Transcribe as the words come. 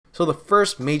So the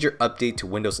first major update to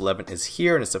Windows 11 is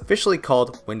here, and it's officially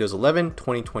called Windows 11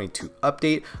 2022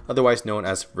 Update, otherwise known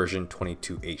as version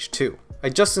 22H2. I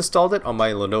just installed it on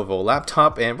my Lenovo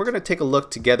laptop, and we're going to take a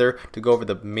look together to go over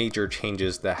the major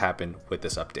changes that happened with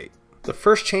this update. The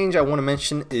first change I want to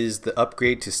mention is the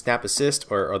upgrade to Snap Assist,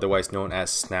 or otherwise known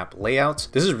as Snap Layouts.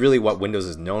 This is really what Windows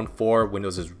is known for.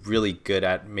 Windows is really good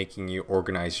at making you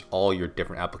organize all your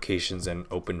different applications and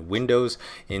open windows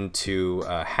into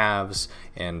halves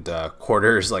and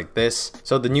quarters like this.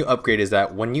 So the new upgrade is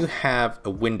that when you have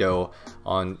a window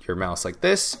on your mouse like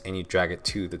this and you drag it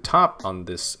to the top on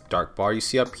this dark bar you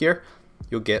see up here,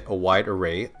 you'll get a wide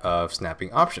array of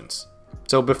snapping options.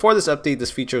 So before this update,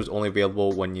 this feature was only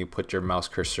available when you put your mouse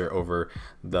cursor over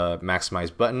the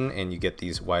maximize button and you get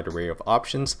these wide array of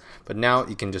options. But now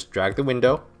you can just drag the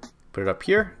window, put it up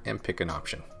here, and pick an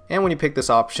option. And when you pick this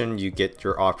option, you get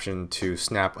your option to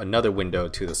snap another window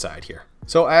to the side here.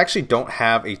 So I actually don't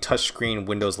have a touchscreen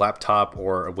Windows laptop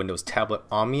or a Windows tablet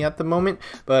on me at the moment,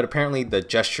 but apparently the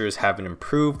gestures have been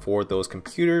improved for those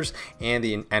computers and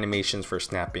the animations for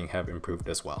snapping have improved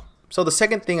as well. So the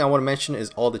second thing I want to mention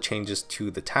is all the changes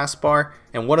to the taskbar,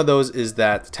 and one of those is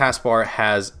that the taskbar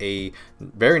has a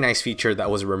very nice feature that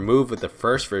was removed with the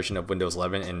first version of Windows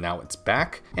 11 and now it's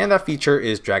back, and that feature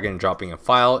is dragging and dropping a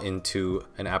file into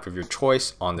an app of your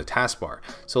choice on the taskbar.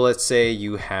 So let's say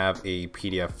you have a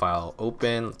PDF file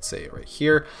open, let's say right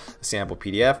here, a sample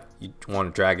PDF, you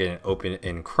want to drag it and open it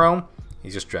in Chrome, you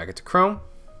just drag it to Chrome,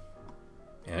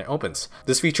 and it opens.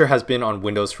 This feature has been on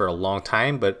Windows for a long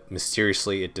time, but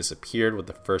mysteriously it disappeared with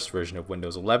the first version of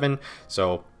Windows 11,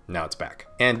 so now it's back.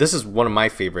 And this is one of my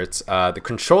favorites, the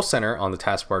control center on the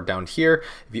taskbar down here.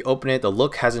 If you open it, the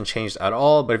look hasn't changed at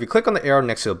all, but if you click on the arrow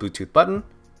next to the Bluetooth button,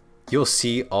 you'll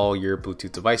see all your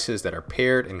Bluetooth devices that are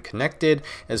paired and connected,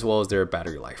 as well as their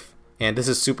battery life. And this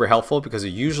is super helpful because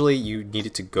usually you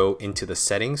needed to go into the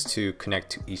settings to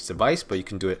connect to each device, but you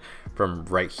can do it from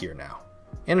right here now.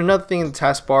 And another thing in the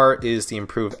taskbar is the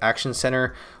improved Action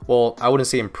Center. Well, I wouldn't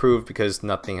say improved because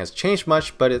nothing has changed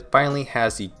much, but it finally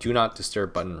has the Do Not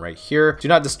Disturb button right here. Do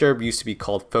Not Disturb used to be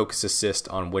called Focus Assist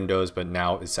on Windows, but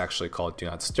now it's actually called Do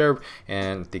Not Disturb,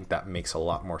 and I think that makes a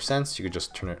lot more sense. You could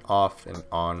just turn it off and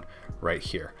on right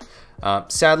here.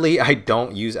 Sadly, I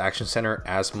don't use Action Center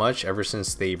as much ever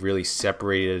since they really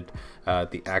separated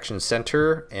the Action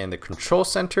Center and the Control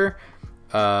Center.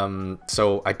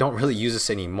 So I don't really use this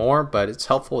anymore, but it's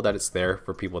helpful that it's there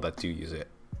for people that do use it.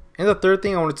 And the third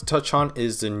thing I wanted to touch on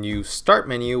is the new Start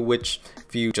menu, which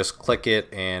if you just click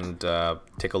it and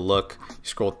take a look, you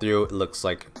scroll through, it looks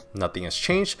like nothing has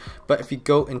changed. But if you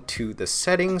go into the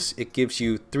settings, it gives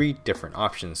you three different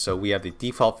options. So we have the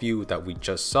default view that we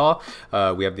just saw.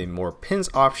 We have the More Pins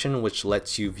option, which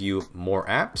lets you view more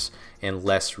apps and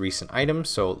less recent items.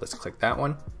 So let's click that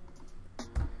one.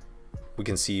 We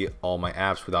can see all my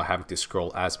apps without having to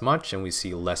scroll as much, and we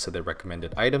see less of the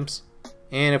recommended items.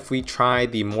 And if we try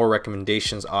the More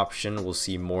Recommendations option, we'll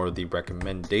see more of the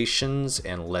recommendations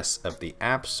and less of the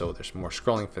apps. So there's more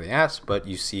scrolling for the apps, but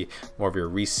you see more of your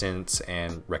recents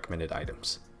and recommended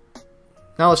items.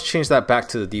 Now let's change that back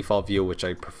to the default view, which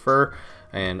I prefer,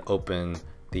 and open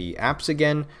the apps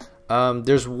again.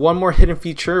 There's one more hidden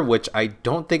feature which I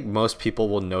don't think most people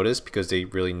will notice because they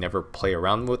really never play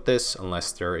around with this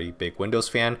unless they're a big Windows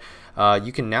fan.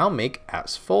 You can now make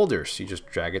apps folders. You just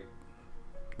drag it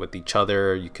with each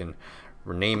other. You can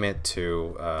rename it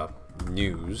to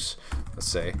news, let's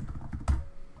say,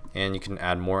 and you can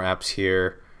add more apps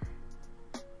here.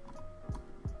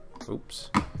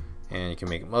 Oops. And you can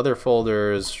make other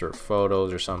folders for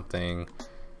photos or something.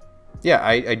 Yeah,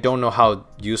 I don't know how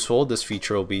useful this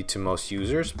feature will be to most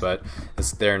users, but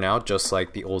it's there now, just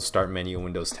like the old Start menu in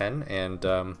Windows 10, and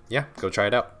yeah, go try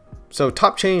it out. So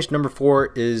top change number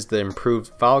 4 is the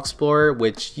improved File Explorer,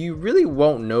 which you really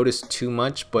won't notice too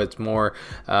much, but it's more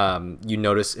you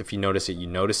notice, if you notice it, you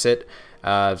notice it.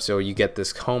 So you get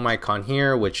this home icon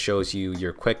here, which shows you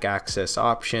your quick access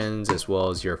options as well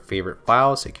as your favorite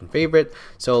files you can favorite.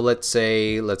 So let's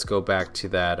say, let's go back to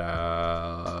that,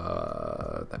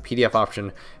 that PDF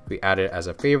option. If we add it as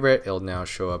a favorite, it'll now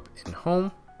show up in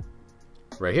home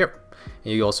right here.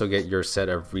 And you also get your set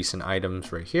of recent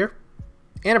items right here.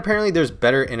 And apparently there's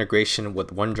better integration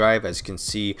with OneDrive. As you can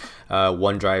see,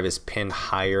 OneDrive is pinned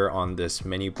higher on this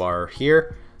menu bar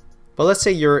here. But let's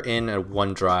say you're in a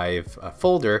OneDrive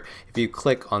folder. If you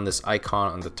click on this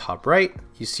icon on the top right,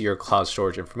 you see your cloud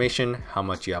storage information, how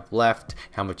much you have left,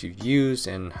 how much you've used,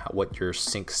 and what your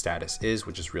sync status is,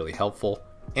 which is really helpful.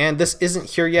 And this isn't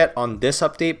here yet on this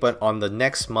update, but on the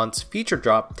next month's feature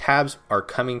drop, tabs are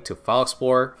coming to File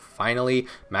Explorer. Finally,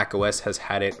 macOS has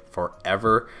had it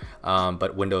forever,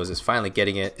 but Windows is finally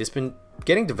getting it. It's been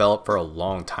getting developed for a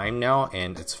long time now,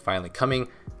 and it's finally coming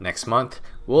next month.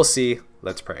 We'll see.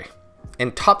 Let's pray.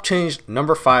 And top change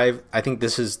number 5, I think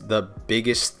this is the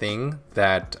biggest thing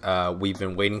that we've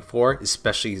been waiting for,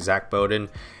 especially Zach Bowden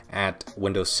at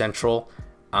Windows Central.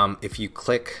 If you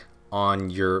click on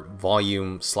your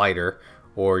volume slider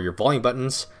or your volume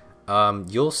buttons,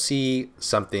 you'll see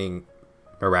something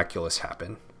miraculous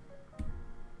happen.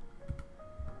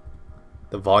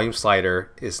 The volume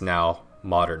slider is now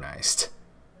modernized.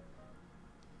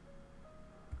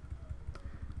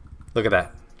 Look at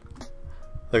that.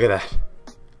 Look at that.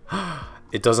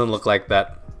 It doesn't look like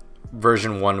that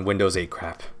version 1 Windows 8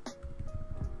 crap.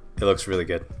 It looks really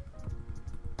good.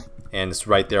 And it's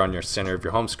right there on your center of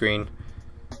your home screen.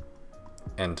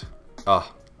 And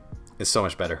it's so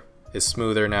much better. It's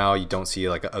smoother now. You don't see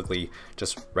like an ugly,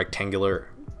 just rectangular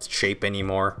shape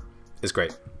anymore. It's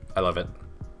great. I love it.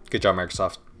 Good job,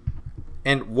 Microsoft.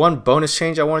 And one bonus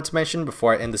change I wanted to mention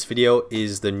before I end this video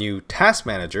is the new Task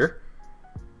Manager,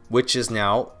 which is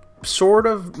now sort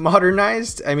of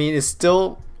modernized. I mean, it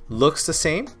still looks the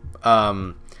same,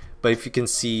 but if you can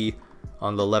see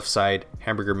on the left side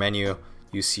hamburger menu,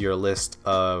 you see your list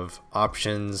of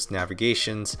options,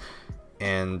 navigations,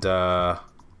 and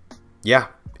yeah,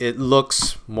 it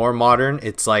looks more modern.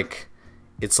 It's like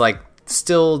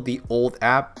still the old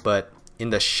app, but in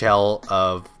the shell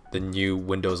of the new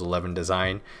Windows 11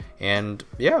 design. And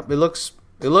yeah, it looks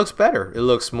better. It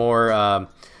looks more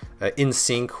in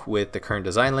sync with the current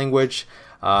design language.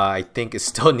 I think it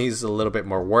still needs a little bit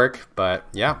more work, but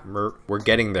yeah, we're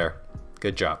getting there.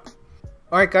 Good job.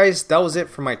 Alright guys, that was it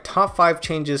for my top 5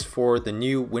 changes for the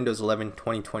new Windows 11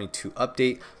 2022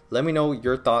 update. Let me know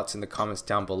your thoughts in the comments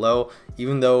down below.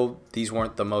 Even though these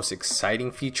weren't the most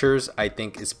exciting features, I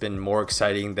think it's been more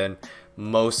exciting than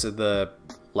most of the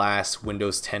last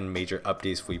Windows 10 major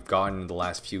updates we've gotten in the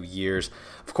last few years.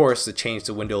 Of course, the change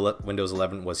to Windows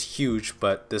 11 was huge,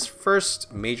 but this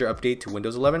first major update to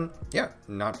Windows 11, yeah,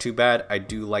 not too bad. I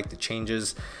do like the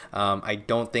changes. I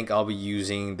don't think I'll be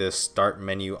using the start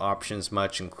menu options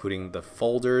much, including the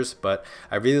folders, but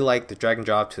I really like the drag and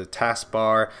drop to the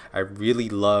taskbar. I really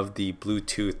love the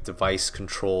Bluetooth device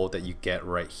control that you get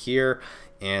right here.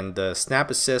 And the Snap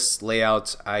Assist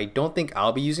layouts, I don't think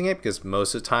I'll be using it because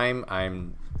most of the time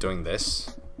I'm doing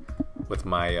this with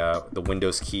my the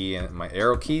Windows key and my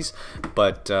arrow keys,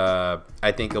 but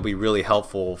I think it'll be really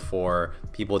helpful for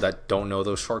people that don't know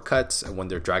those shortcuts, and when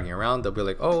they're dragging around they'll be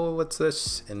like, oh, what's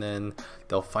this? And then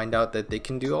they'll find out that they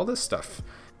can do all this stuff.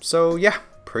 So yeah,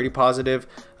 pretty positive.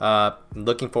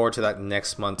 Looking forward to that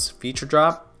next month's feature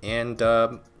drop, and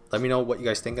let me know what you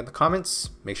guys think in the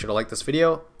comments. Make sure to like this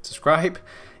video, subscribe,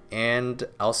 and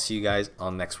I'll see you guys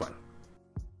on the next one.